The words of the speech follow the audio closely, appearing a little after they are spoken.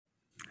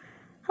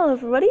Hello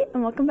everybody,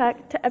 and welcome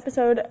back to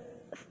episode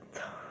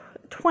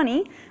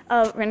 20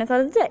 of Random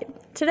Thought of the Day.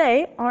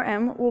 Today,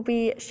 RM will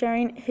be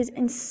sharing his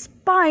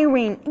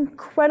inspiring,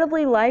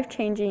 incredibly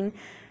life-changing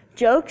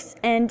jokes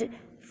and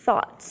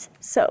thoughts.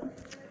 So,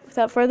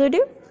 without further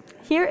ado,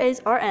 here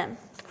is RM.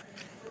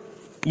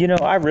 You know,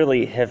 I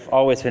really have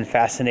always been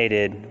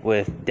fascinated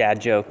with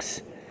dad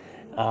jokes,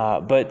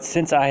 but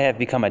since I have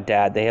become a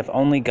dad, they have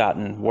only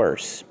gotten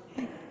worse.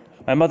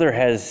 My mother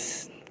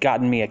has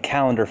gotten me a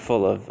calendar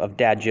full of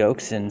dad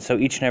jokes, and so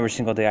each and every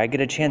single day I get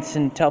a chance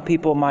to tell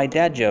people my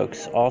dad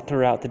jokes all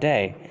throughout the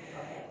day.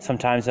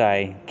 Sometimes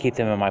I keep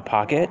them in my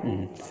pocket,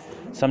 and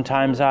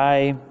sometimes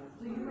I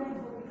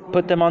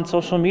put them on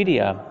social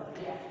media.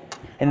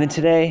 And then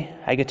today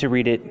I get to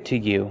read it to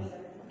you.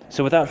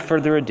 So without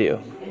further ado,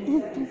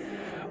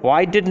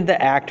 why didn't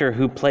the actor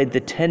who played the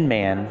Tin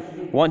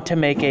Man want to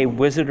make a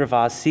Wizard of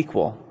Oz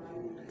sequel?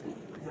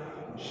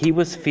 He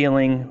was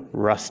feeling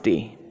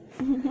rusty.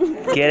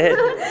 Get it?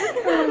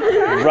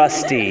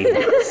 Rusty.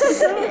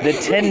 The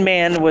Tin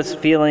Man was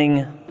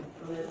feeling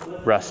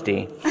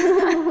rusty.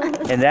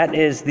 And that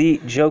is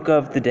the joke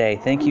of the day.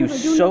 Thank you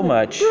so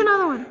much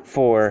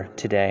for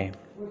today.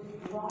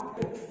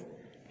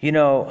 You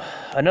know,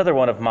 another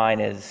one of mine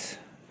is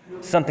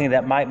something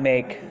that might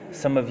make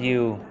some of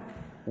you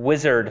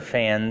Wizard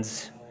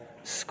fans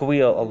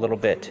squeal a little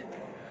bit.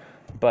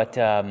 But,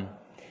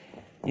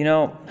 you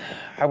know,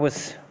 I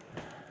was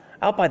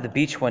out by the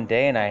beach one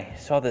day and I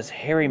saw this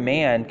hairy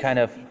man kind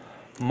of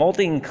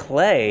molding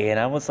clay, and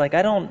I was like,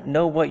 I don't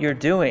know what you're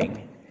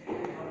doing.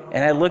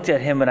 And I looked at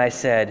him and I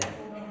said,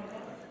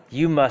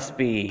 you must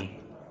be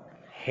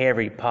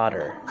Harry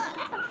Potter.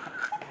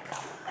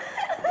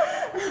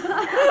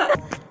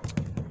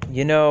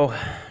 You know,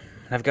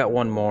 I've got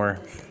one more.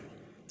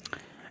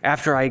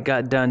 After I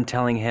got done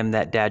telling him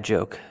that dad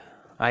joke,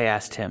 I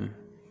asked him,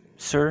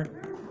 Sir,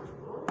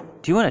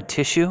 do you want a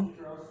tissue?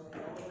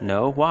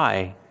 No,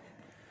 why?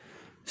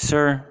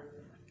 Sir,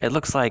 it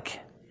looks like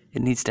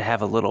it needs to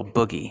have a little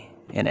boogie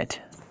in it.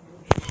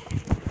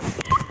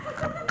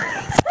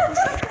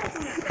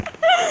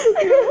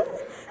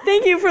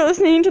 Thank you for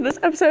listening to this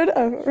episode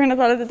of Random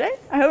Thought of the Day.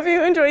 I hope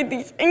you enjoyed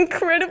these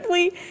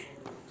incredibly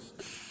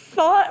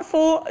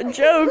thoughtful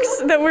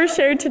jokes that were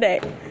shared today.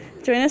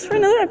 Join us for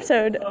another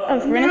episode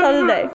of Random Thought of the Day.